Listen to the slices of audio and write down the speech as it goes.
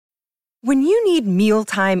When you need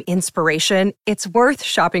mealtime inspiration, it's worth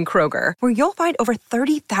shopping Kroger, where you'll find over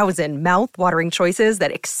 30,000 mouth-watering choices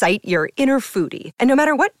that excite your inner foodie. And no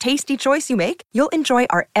matter what tasty choice you make, you'll enjoy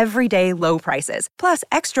our everyday low prices, plus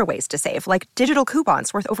extra ways to save, like digital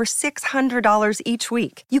coupons worth over $600 each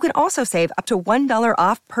week. You can also save up to $1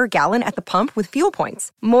 off per gallon at the pump with fuel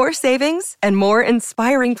points. More savings and more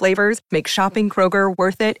inspiring flavors make shopping Kroger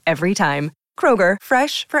worth it every time. Kroger,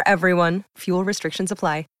 fresh for everyone. Fuel restrictions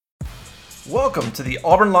apply. Welcome to the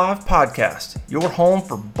Auburn Live Podcast, your home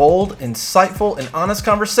for bold, insightful, and honest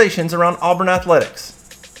conversations around Auburn athletics.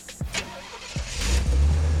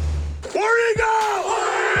 Where'd he go?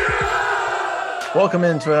 Welcome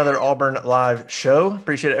into another Auburn Live show.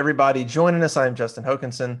 Appreciate everybody joining us. I am Justin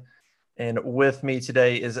Hokanson, and with me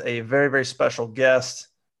today is a very, very special guest,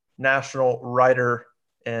 national writer,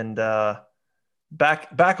 and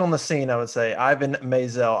back on the scene, I would say, Ivan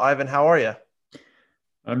Maisel. Ivan, how are you?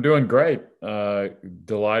 I'm doing great.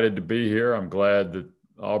 Delighted to be here. I'm glad that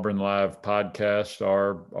Auburn Live podcasts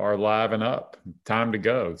are live and up. Time to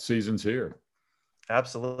go. Season's here.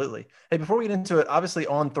 Absolutely. Hey, before we get into it, obviously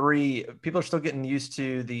On3, people are still getting used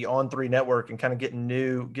to the On3 network and kind of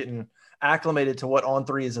getting acclimated to what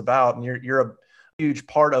On3 is about. And you're a huge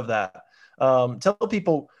part of that. Tell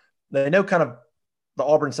people, they know kind of the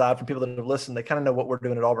Auburn side. From people that have listened, they kind of know what we're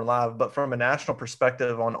doing at Auburn Live, but from a national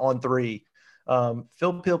perspective on On3,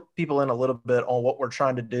 fill people in a little bit on what we're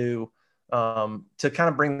trying to do to kind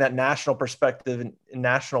of bring that national perspective and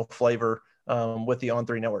national flavor with the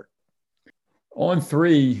On3 network.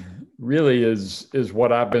 On3 really is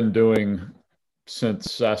what I've been doing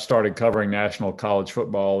since I started covering national college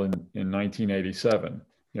football in 1987.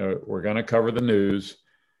 You know, we're going to cover the news.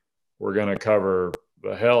 We're going to cover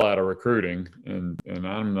the hell out of recruiting. And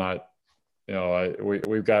I'm not, you know,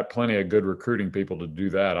 we've got plenty of good recruiting people to do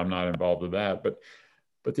that. I'm not involved with that.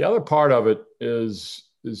 But the other part of it is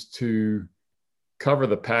to cover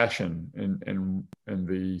the passion and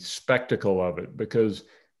the spectacle of it, because,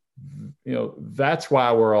 you know, that's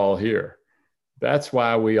why we're all here. That's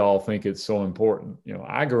why we all think it's so important. You know,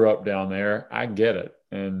 I grew up down there. I get it.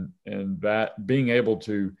 And that being able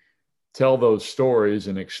to tell those stories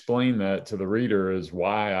and explain that to the reader is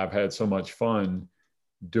why I've had so much fun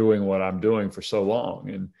doing what I'm doing for so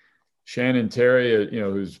long. And Shannon Terry, you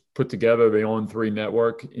know, who's put together the On3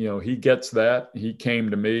 network, you know, he gets that. He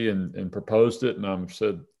came to me and proposed it, and I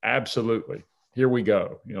said, absolutely, here we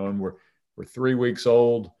go. You know, and we're 3 weeks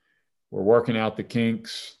old. We're working out the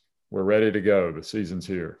kinks. We're ready to go. The season's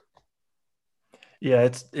here. Yeah,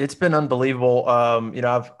 it's been unbelievable. You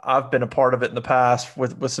know, I've been a part of it in the past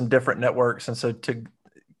with some different networks, and so to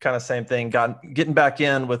kind of same thing, getting back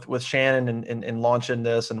in with Shannon and launching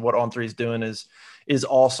this and what On3 is doing is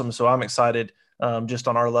awesome. So I'm excited just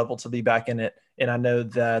on our level to be back in it. And I know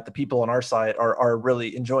that the people on our site are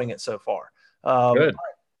really enjoying it so far. Good. All right,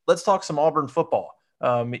 let's talk some Auburn football.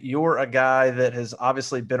 You're a guy that has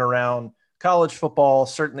obviously been around college football,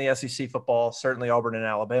 certainly SEC football, certainly Auburn and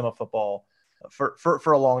Alabama football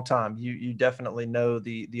for a long time. You definitely know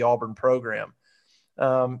the Auburn program.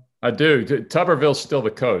 I do. Tuberville's still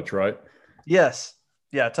the coach, right? Yes.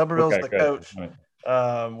 Yeah. Tuberville's the coach.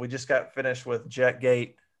 Right. We just got finished with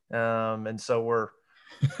Jetgate. And so we're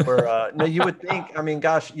no, you would think, I mean,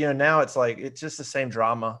 gosh, you know, now it's like, it's just the same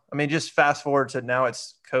drama. I mean, just fast forward to now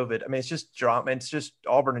it's COVID. I mean, it's just drama. It's just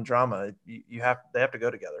Auburn and drama. They have to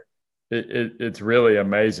go together. It's really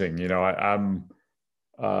amazing. You know, I'm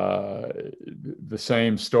the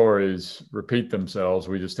same stories repeat themselves.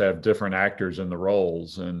 We just have different actors in the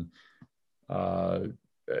roles. And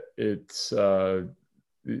it's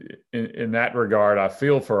in that regard, I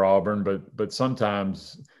feel for Auburn, but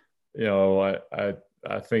sometimes, you know,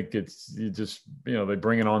 I think you they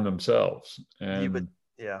bring it on themselves. And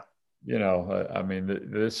you know, I mean,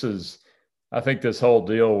 I think this whole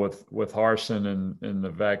deal with Harsin and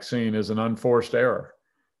the vaccine is an unforced error.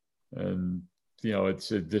 And, you know, it's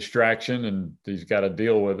a distraction and he's got to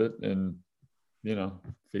deal with it. And, you know,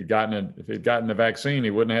 if he'd gotten the vaccine, he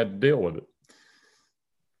wouldn't have had to deal with it.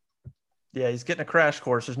 Yeah, he's getting a crash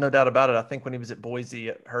course. There's no doubt about it. I think when he was at Boise,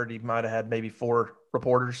 I heard he might have had maybe 4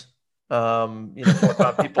 reporters, 4 or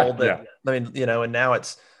 5 people that, yeah. I mean, you know, and now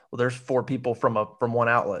there's 4 people from one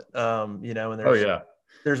outlet, and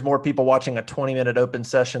there's more people watching a 20-minute open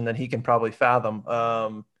session than he can probably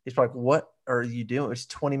fathom. He's probably, what are you doing? It's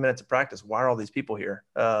 20 minutes of practice. Why are all these people here?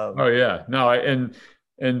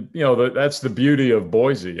 And you know, that's the beauty of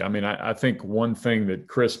Boise. I mean, I think one thing that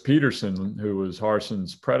Chris Peterson, who was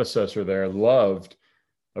Harsin's predecessor there, loved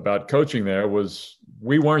about coaching there was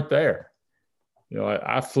we weren't there. You know,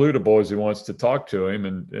 I flew to Boise once to talk to him,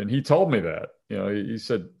 and he told me that. He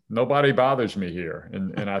said, nobody bothers me here.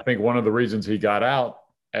 And I think one of the reasons he got out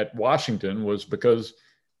at Washington was because,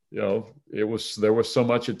 there was so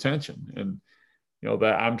much attention. And,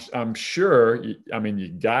 that I'm sure, you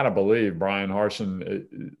got to believe Brian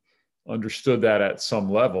Harsin understood that at some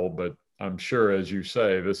level, but I'm sure, as you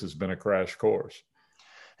say, this has been a crash course.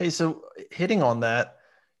 Hey, so hitting on that,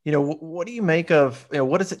 what do you make of,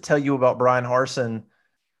 what does it tell you about Brian Harsin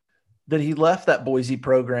that he left that Boise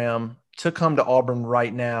program to come to Auburn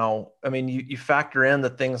right now? I mean, you factor in the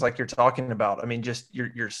things like you're talking about. I mean, just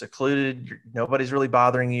you're secluded. Nobody's really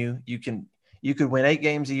bothering you. You could win 8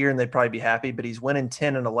 games a year and they'd probably be happy, but he's winning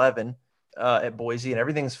 10 and 11 at Boise and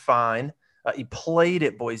everything's fine. He played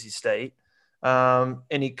at Boise State and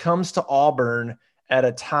he comes to Auburn at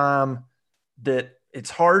a time that it's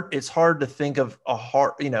hard to think of I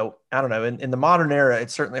don't know. In the modern era,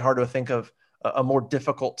 it's certainly hard to think of a more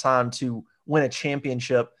difficult time to win a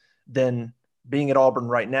championship than being at Auburn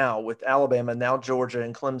right now, with Alabama, now Georgia,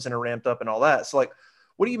 and Clemson are ramped up and all that. So,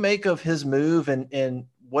 what do you make of his move, and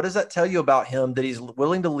what does that tell you about him that he's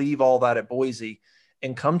willing to leave all that at Boise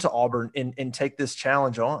and come to Auburn and take this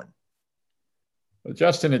challenge on? Well,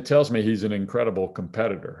 Justin, it tells me he's an incredible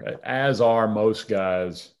competitor, as are most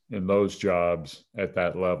guys in those jobs at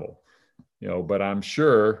that level. But I'm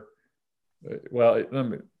sure,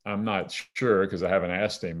 I'm not sure because I haven't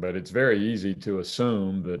asked him, but it's very easy to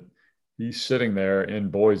assume that he's sitting there in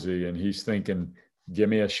Boise and he's thinking, give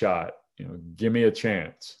me a shot, give me a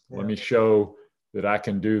chance. Yeah. Let me show that I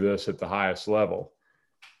can do this at the highest level.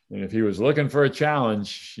 And if he was looking for a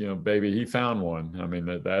challenge, baby, he found one. I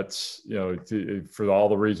mean, that's, for all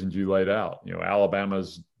the reasons you laid out.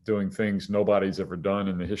 Alabama's doing things nobody's ever done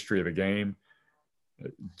in the history of the game.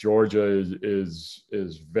 Georgia is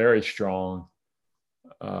very strong.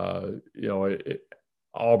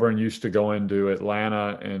 Auburn used to go into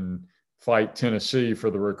Atlanta and fight Tennessee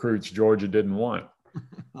for the recruits Georgia didn't want.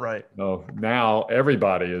 Right. Now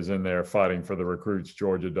everybody is in there fighting for the recruits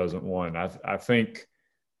Georgia doesn't want. I think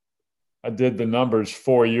I did the numbers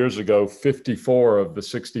 4 years ago. 54 of the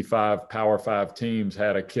 65 Power 5 teams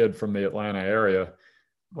had a kid from the Atlanta area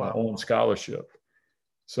on scholarship.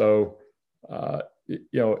 So,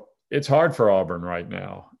 it's hard for Auburn right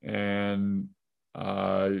now. And,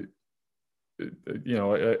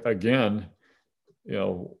 again,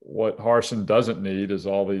 what Harsin doesn't need is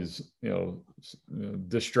all these,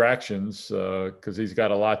 distractions because he's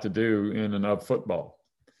got a lot to do in and of football.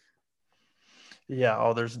 Yeah.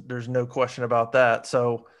 Oh, there's no question about that.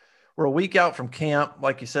 So we're a week out from camp.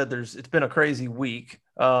 Like you said, it's been a crazy week.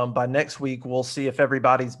 By next week, we'll see if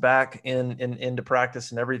everybody's back into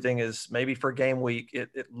practice and everything is maybe for game week.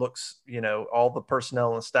 It looks, all the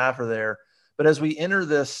personnel and staff are there. But as we enter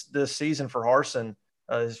this season for Harsin,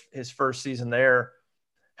 his first season there,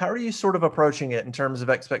 how are you sort of approaching it in terms of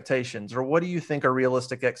expectations, or what do you think are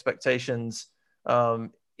realistic expectations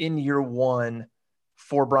in year one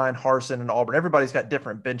for Brian Harsin and Auburn? Everybody's got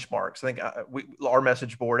different benchmarks. I think our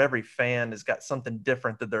message board, every fan has got something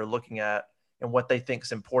different that they're looking at and what they think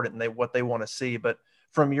is important and what they want to see. But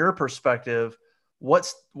from your perspective,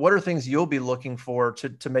 what are things you'll be looking for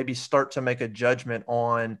to maybe start to make a judgment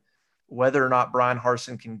on whether or not Brian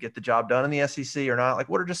Harsin can get the job done in the SEC or not?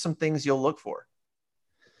 What are just some things you'll look for?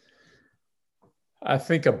 I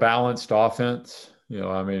think a balanced offense.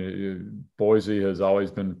 Boise has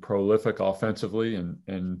always been prolific offensively,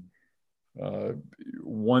 and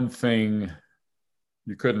one thing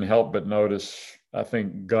you couldn't help but notice, I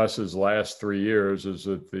think, Gus's last 3 years is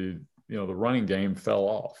that the running game fell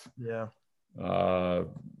off. Yeah.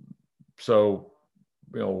 So,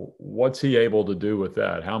 what's he able to do with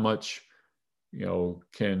that? How much,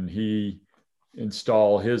 can he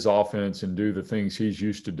install his offense and do the things he's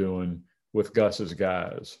used to doing with Gus's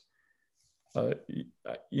guys? But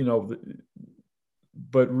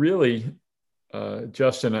really,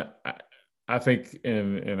 Justin, I think,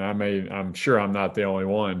 and I'm sure I'm not the only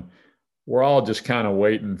one, we're all just kind of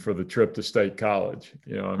waiting for the trip to State College.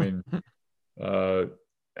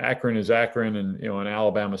 Akron is Akron, and, in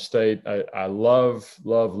Alabama State, I love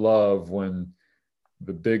when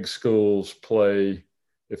the big schools play.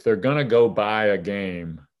 If they're going to go buy a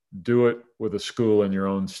game, do it with a school in your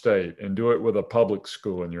own state and do it with a public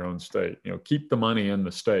school in your own state. Keep the money in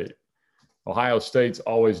the state. Ohio State's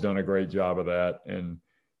always done a great job of that. And,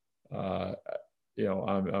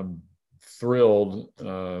 I'm thrilled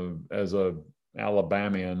as a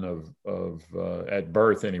Alabamian of at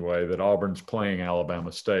birth anyway, that Auburn's playing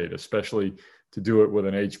Alabama State, especially to do it with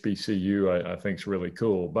an HBCU, I think is really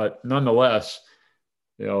cool. But nonetheless,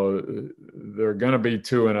 they're going to be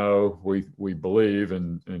 2-0. We believe,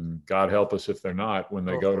 and God help us if they're not when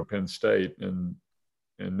they go to Penn State, and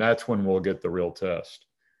that's when we'll get the real test.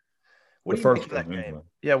 What do you make of that game? Anyway.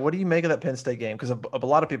 Yeah, what do you make of that Penn State game? Because a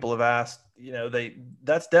lot of people have asked,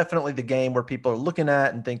 that's definitely the game where people are looking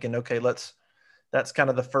at and thinking, okay, that's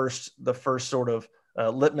kind of the first sort of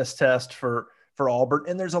litmus test for Auburn.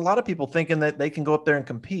 And there's a lot of people thinking that they can go up there and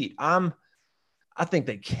compete. I think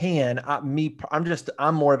they can. I'm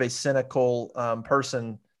more of a cynical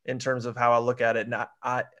person in terms of how I look at it, and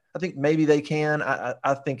I think maybe they can.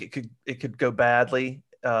 I think it could go badly.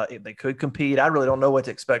 They could compete. I really don't know what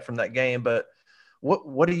to expect from that game, but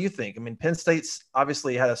what do you think? I mean, Penn State's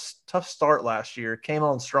obviously had a tough start last year, came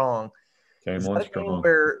on strong. Is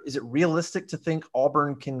it realistic to think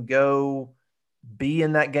Auburn can go be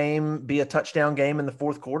in that game, be a touchdown game in the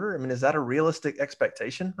fourth quarter? I mean, is that a realistic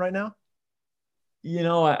expectation right now?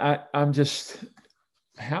 I'm just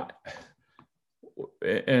I'm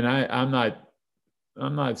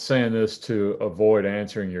not saying this to avoid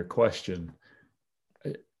answering your question.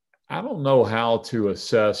 I don't know how to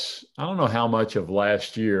assess. I don't know how much of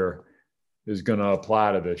last year is going to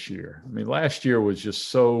apply to this year. I mean, last year was just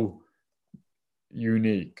so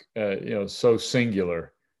unique, so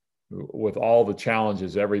singular with all the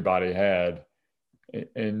challenges everybody had.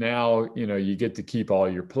 And now, you get to keep all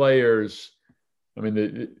your players. I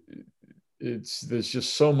mean, there's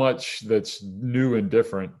just so much that's new and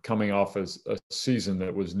different coming off as a season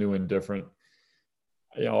that was new and different.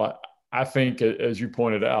 I think, as you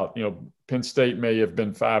pointed out, Penn State may have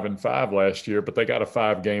been 5-5 last year, but they got a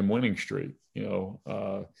 5-game winning streak, and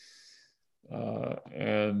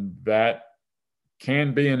that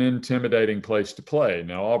can be an intimidating place to play.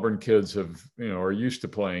 Now, Auburn kids are used to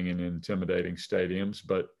playing in intimidating stadiums,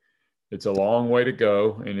 but it's a long way to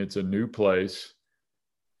go, and it's a new place.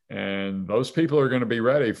 And those people are going to be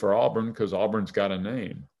ready for Auburn because Auburn's got a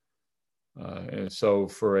name. And so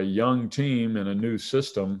for a young team in a new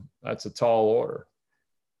system, that's a tall order.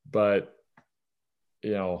 But,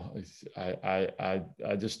 I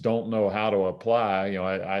just don't know how to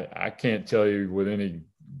apply. I can't tell you with any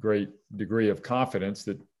great degree of confidence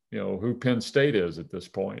that, who Penn State is at this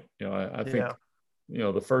point. I think,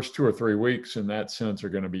 the first 2 or 3 weeks in that sense are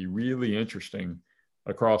going to be really interesting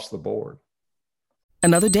across the board.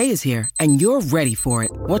 Another day is here, and you're ready for it.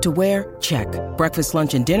 What to wear? Check. Breakfast,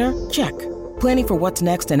 lunch, and dinner? Check. Planning for what's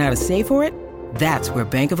next and how to save for it? That's where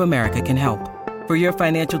Bank of America can help. For your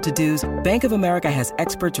financial to-dos, Bank of America has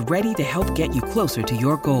experts ready to help get you closer to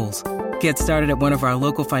your goals. Get started at one of our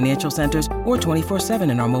local financial centers or 24/7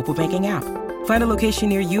 in our mobile banking app. Find a location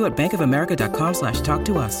near you at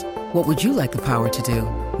bankofamerica.com/talktous. What would you like the power to do?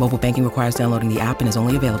 Mobile banking requires downloading the app and is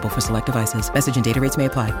only available for select devices. Message and data rates may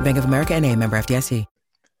apply. Bank of America NA, member FDIC.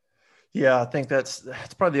 Yeah, I think that's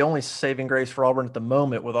probably the only saving grace for Auburn at the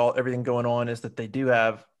moment with everything going on is that they do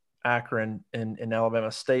have Akron and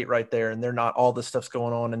Alabama State right there, and they're not all this stuff's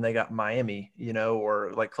going on, and they got Miami,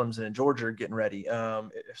 or like Clemson and Georgia are getting ready.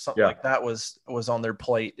 If something like that was on their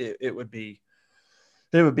plate, it would be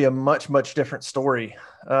a much, much different story.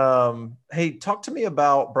 Hey, talk to me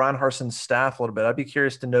about Brian Harsin's staff a little bit. I'd be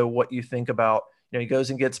curious to know what you think about, he goes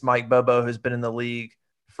and gets Mike Bobo, who's been in the league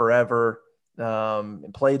forever,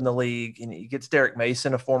 and played in the league, and he gets Derek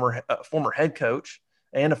Mason, a former head coach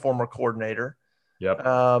and a former coordinator. Yep.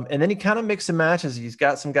 And then he kind of mixes and matches. He's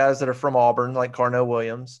got some guys that are from Auburn, like Carnell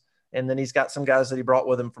Williams, and then he's got some guys that he brought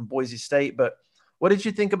with him from Boise State. But what did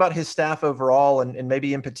you think about his staff overall, and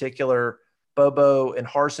maybe in particular Bobo and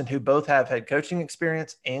Harsin, who both have head coaching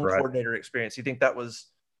experience and coordinator experience? You think that was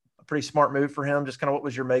a pretty smart move for him? Just kind of what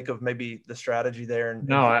was your make of maybe the strategy there?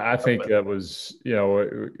 I think that was,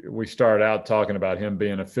 we started out talking about him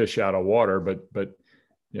being a fish out of water, but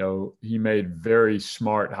he made very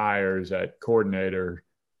smart hires at coordinator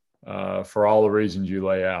for all the reasons you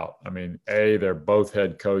lay out. I mean, A, they're both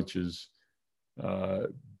head coaches.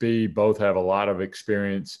 B, both have a lot of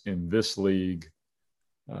experience in this league.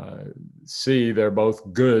 C, they're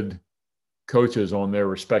both good coaches on their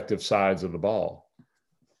respective sides of the ball.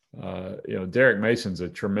 Derek Mason's a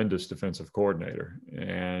tremendous defensive coordinator,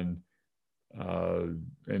 and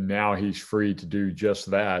now he's free to do just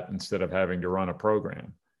that instead of having to run a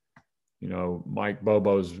program. Mike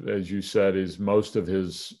Bobo's, as you said, is most of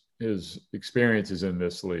his experience is in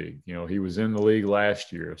this league. He was in the league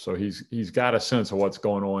last year, so he's got a sense of what's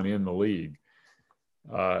going on in the league.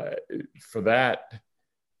 For that,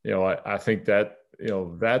 I think that,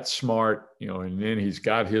 that's smart, and then he's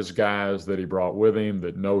got his guys that he brought with him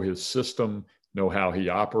that know his system, know how he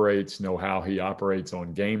operates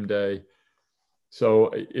on game day.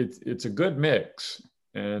 So it's a good mix.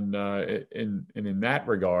 And in that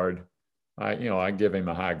regard, I give him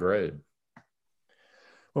a high grade.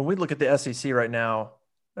 When we look at the SEC right now,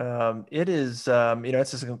 it is,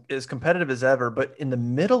 it's as competitive as ever, but in the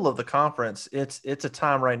middle of the conference, it's a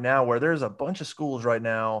time right now where there's a bunch of schools right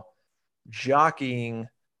now jockeying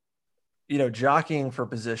for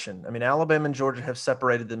position. I mean, Alabama and Georgia have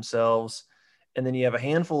separated themselves, and then you have a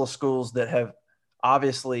handful of schools that have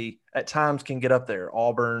obviously at times can get up there.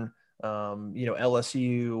 Auburn,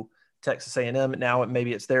 LSU, Texas A&M. Now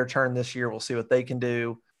maybe it's their turn this year. We'll see what they can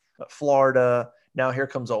do. Florida. Now here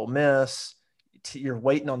comes Ole Miss. You're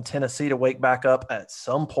waiting on Tennessee to wake back up at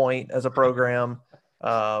some point as a program.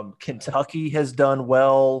 Kentucky has done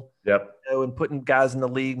well. Yep. And putting guys in the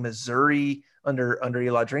league. Missouri under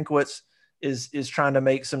Eli Drinkwitz is trying to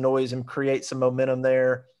make some noise and create some momentum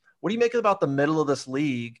there. What do you make about the middle of this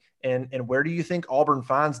league, and where do you think Auburn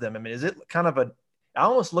finds them? I mean, is it kind of I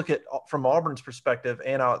almost look at from Auburn's perspective,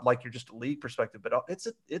 and like you're just a league perspective, but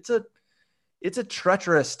it's a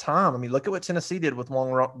treacherous time. I mean, look at what Tennessee did with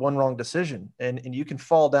one wrong decision, and you can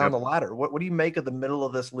fall down the ladder. What do you make of the middle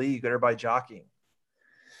of this league? Everybody jockeying.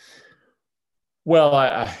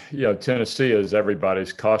 Well, Tennessee is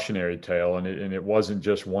everybody's cautionary tale, and it wasn't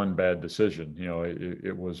just one bad decision.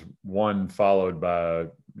 It was one followed by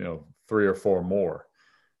 3 or 4 more.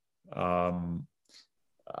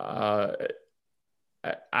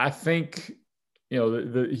 I think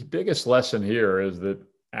the biggest lesson here is that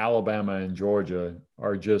Alabama and Georgia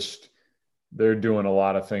they're doing a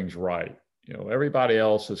lot of things right. Everybody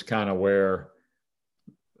else is kind of where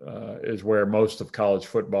most of college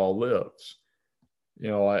football lives.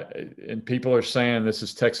 And people are saying this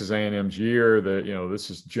is Texas A&M's year, that, this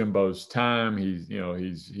is Jimbo's time.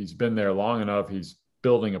 He's been there long enough. He's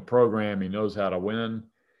building a program. He knows how to win.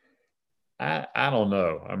 I don't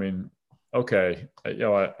know. I mean, okay.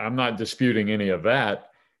 I'm not disputing any of that.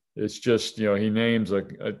 It's just, he names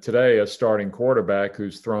today a starting quarterback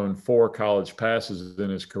who's thrown 4 college passes in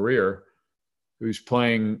his career, who's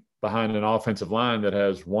playing behind an offensive line that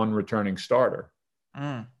has 1 returning starter.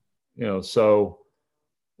 So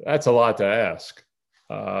that's a lot to ask.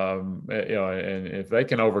 And if they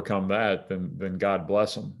can overcome that, then God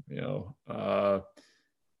bless them.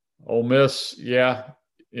 Ole Miss,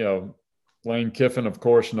 Lane Kiffin, of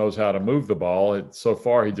course, knows how to move the ball. So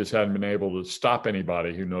far, he just hadn't been able to stop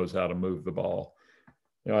anybody who knows how to move the ball.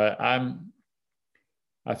 I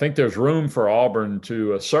think there's room for Auburn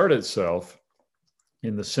to assert itself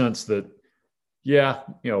in the sense that,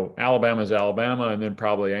 Alabama's Alabama, and then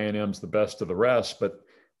probably A&M's the best of the rest. But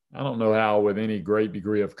I don't know how, with any great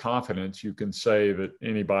degree of confidence, you can say that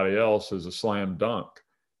anybody else is a slam dunk.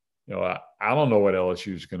 I don't know what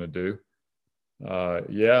LSU is going to do.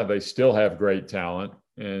 They still have great talent,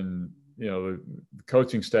 and the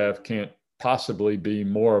coaching staff can't possibly be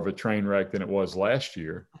more of a train wreck than it was last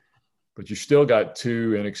year. But you still got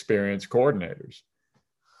 2 inexperienced coordinators.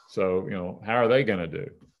 So how are they going to do?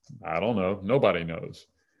 I don't know. Nobody knows.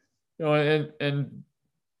 And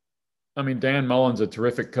I mean, Dan Mullen's a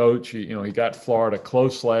terrific coach. He got Florida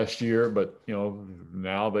close last year, but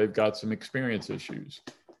now they've got some experience issues.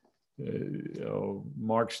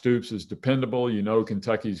 Mark Stoops is dependable.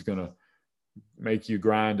 Kentucky's going to make you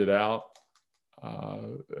grind it out.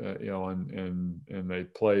 And they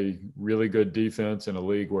play really good defense in a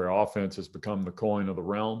league where offense has become the coin of the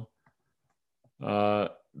realm.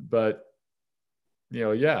 But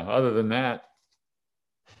other than that,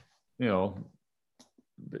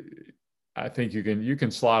 I think you can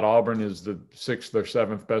slot Auburn as the 6th or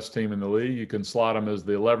 7th best team in the league. You can slot them as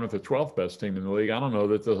the 11th or 12th best team in the league. I don't know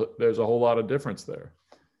that there's a whole lot of difference there.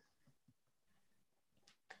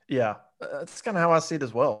 Yeah, that's kind of how I see it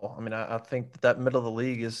as well. I mean, I think that middle of the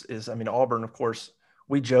league is Auburn, of course.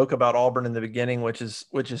 We joke about Auburn in the beginning, which is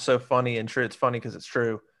so funny and true. It's funny because it's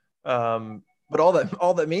true. But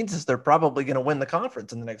all that means is they're probably going to win the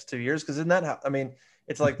conference in the next 2 years. Because isn't that how? I mean,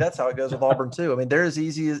 it's like that's how it goes with Auburn too. I mean, they're as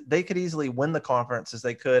easy as they could easily win the conference as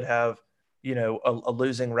they could have, a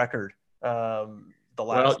losing record. The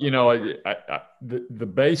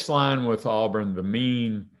baseline with Auburn, the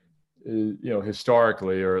mean,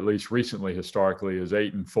 historically, or at least recently historically, is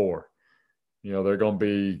 8-4. They're going to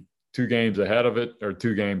be 2 games ahead of it or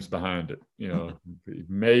 2 games behind it.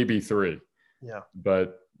 Maybe 3. Yeah,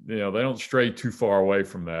 but they don't stray too far away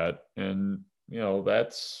from that, and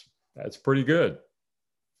that's pretty good.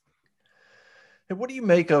 And what do you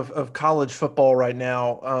make of college football right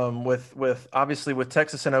now? With obviously with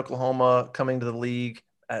Texas and Oklahoma coming to the league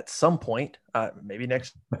at some point, maybe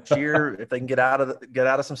next year if they can get out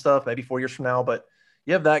of some stuff, maybe 4 years from now. But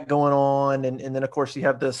you have that going on, and then of course you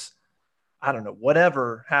have this. I don't know,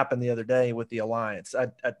 whatever happened the other day with the alliance. I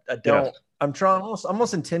don't. Yeah. I'm trying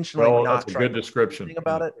almost intentionally Well, not that's a trying good to description. think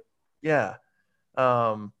about it. Yeah.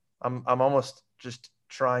 I'm almost just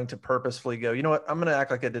trying to purposefully go, you know what? I'm going to act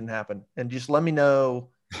like it didn't happen, and just let me know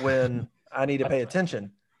when I need to pay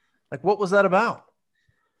attention. Like, what was that about?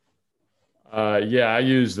 Yeah, I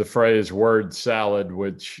use the phrase word salad,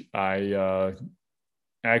 which I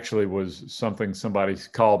actually was something somebody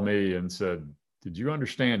called me and said, "Did you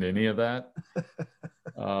understand any of that?"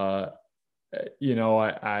 uh,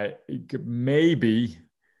 I maybe,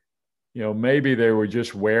 maybe they were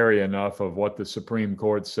just wary enough of what the Supreme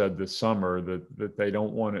Court said this summer that they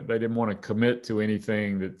didn't want to commit to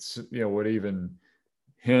anything that's, would even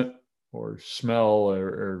hint or smell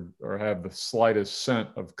or have the slightest scent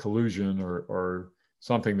of collusion or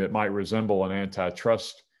something that might resemble an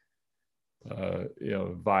antitrust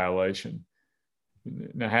violation.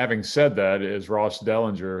 Now, having said that, as Ross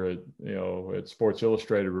Dellinger at Sports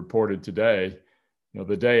Illustrated reported today,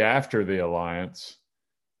 the day after the alliance,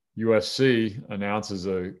 USC announces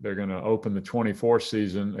they're going to open the 24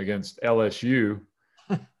 season against LSU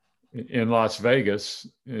in Las Vegas,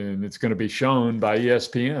 and it's going to be shown by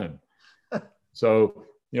ESPN. So,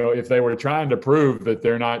 if they were trying to prove that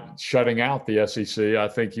they're not shutting out the SEC, I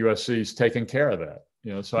think USC's taking care of that.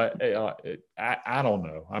 So I don't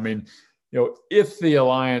know. I mean, if the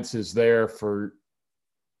alliance is there for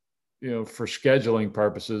scheduling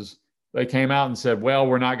purposes, they came out and said, well,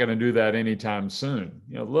 we're not going to do that anytime soon.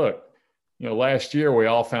 Look, last year we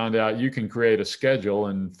all found out you can create a schedule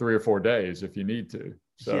in 3 or 4 days if you need to.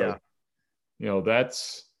 So,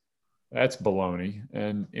 that's baloney.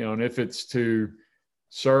 And, and if it's to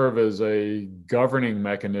serve as a governing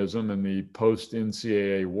mechanism in the post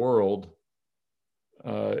NCAA world,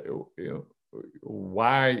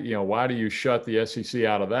 why do you shut the SEC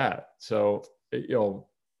out of that? So,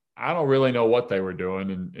 I don't really know what they were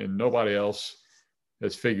doing, and nobody else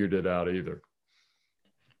has figured it out either.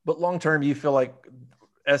 But long term, you feel like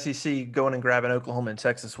SEC going and grabbing Oklahoma and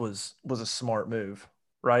Texas was a smart move,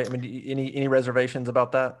 right? I mean, any reservations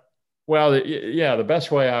about that? Well, yeah, the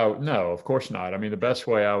best way no, of course not. I mean, the best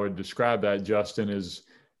way I would describe that, Justin, is,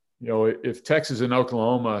 if Texas and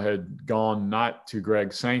Oklahoma had gone not to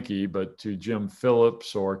Greg Sankey, but to Jim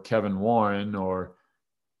Phillips or Kevin Warren or,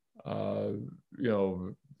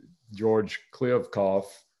 George Kliavkoff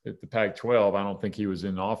at the Pac-12, I don't think he was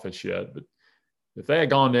in office yet, but if they had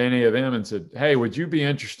gone to any of them and said, hey, would you be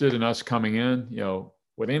interested in us coming in?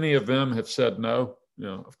 Would any of them have said no?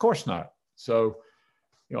 Of course not. So,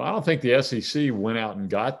 I don't think the SEC went out and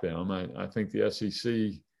got them. I think the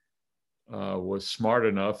SEC was smart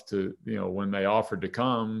enough to, when they offered to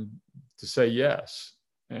come, to say yes.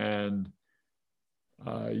 And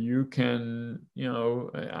you can,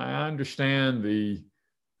 I understand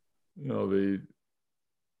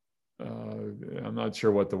I'm not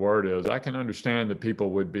sure what the word is. I can understand that people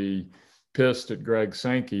would be pissed at Greg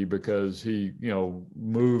Sankey because he,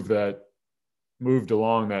 moved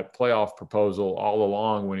along that playoff proposal all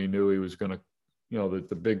along when he knew he was going to, that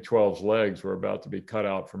the Big 12's legs were about to be cut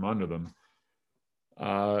out from under them.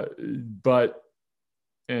 But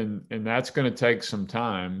that's going to take some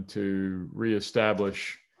time to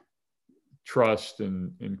reestablish trust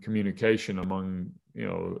and communication among,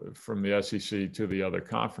 from the SEC to the other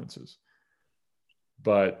conferences.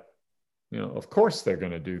 But, of course they're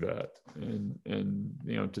going to do that.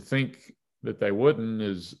 And to think that they wouldn't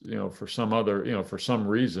is, for some other, for some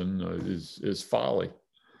reason is folly.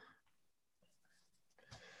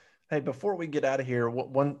 Hey, before we get out of here,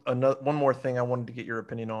 one more thing I wanted to get your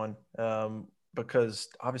opinion on, because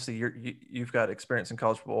obviously you've got experience in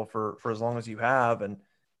college football for as long as you have, and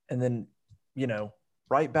then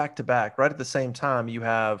right back to back, right at the same time, you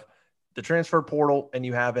have the transfer portal and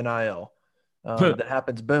you have NIL that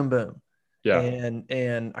happens boom boom. Yeah.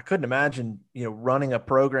 And I couldn't imagine, running a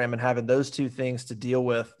program and having those two things to deal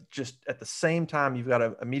with just at the same time. You've got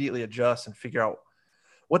to immediately adjust and figure out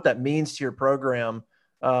what that means to your program.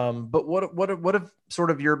 But what have sort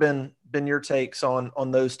of been your takes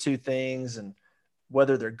on those two things, and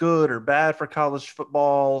whether they're good or bad for college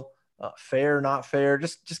football, fair, not fair?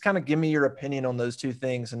 Just kind of give me your opinion on those two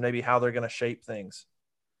things and maybe how they're going to shape things.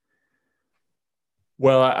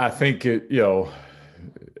 Well, I think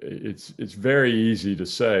it's very easy to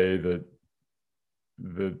say that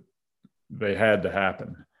they had to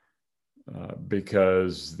happen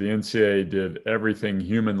because the NCAA did everything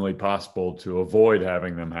humanly possible to avoid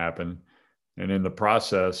having them happen, and in the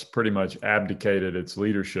process pretty much abdicated its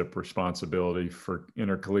leadership responsibility for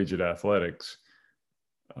intercollegiate athletics,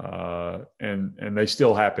 and they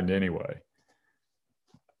still happened anyway.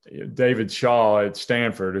 David Shaw at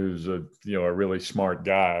Stanford, who's a really smart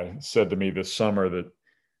guy, said to me this summer that,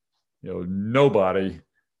 nobody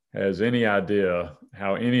has any idea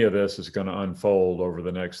how any of this is going to unfold over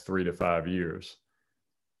the next 3 to 5 years.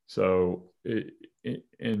 So,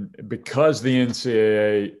 and because the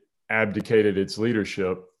NCAA abdicated its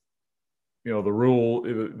leadership,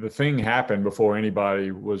 the thing happened before anybody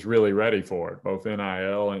was really ready for it, both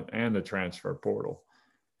NIL and the transfer portal.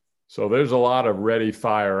 So there's a lot of ready,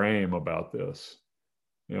 fire, aim about this,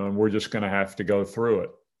 and we're just going to have to go through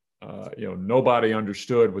it. Nobody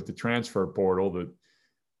understood with the transfer portal that,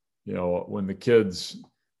 when the kids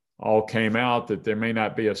all came out, that there may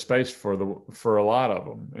not be a space for a lot of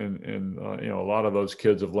them. And a lot of those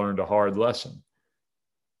kids have learned a hard lesson,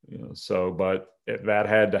 but that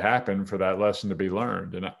had to happen for that lesson to be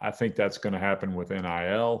learned. And I think that's going to happen with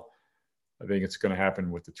NIL. I think it's going to happen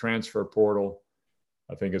with the transfer portal.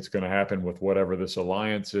 I think it's going to happen with whatever this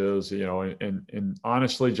alliance is, and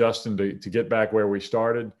honestly, Justin, to get back where we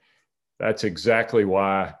started, that's exactly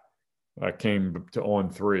why I came to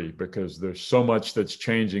On3, because there's so much that's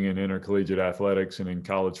changing in intercollegiate athletics and in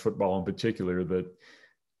college football in particular that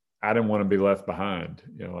I didn't want to be left behind.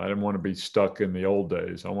 I didn't want to be stuck in the old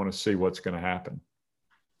days. I want to see what's going to happen.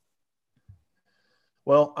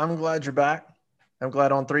 Well, I'm glad you're back. I'm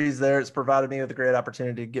glad On3's there. It's provided me with a great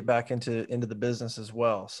opportunity to get back into the business as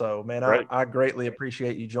well. So, man, I greatly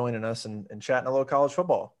appreciate you joining us and chatting a little college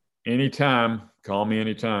football. Anytime. Call me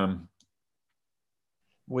anytime.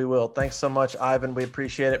 We will. Thanks so much, Ivan. We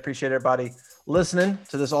appreciate it. Appreciate everybody listening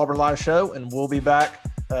to this Auburn Live show, and we'll be back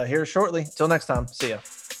here shortly. Till next time. See ya.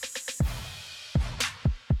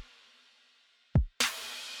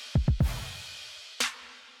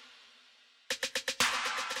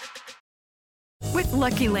 With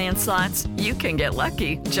Lucky Land Slots, you can get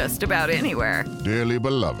lucky just about anywhere. Dearly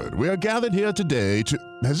beloved, we are gathered here today to...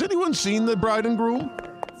 Has anyone seen the bride and groom?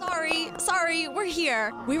 Sorry, we're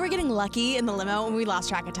here. We were getting lucky in the limo and we lost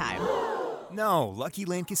track of time. No, Lucky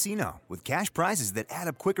Land Casino, with cash prizes that add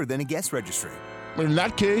up quicker than a guest registry. In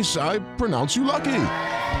that case, I pronounce you lucky.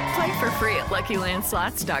 Play for free at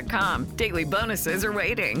LuckyLandSlots.com. Daily bonuses are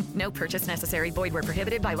waiting. No purchase necessary. Void where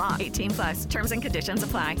prohibited by law. 18+. Terms and conditions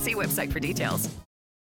apply. See website for details.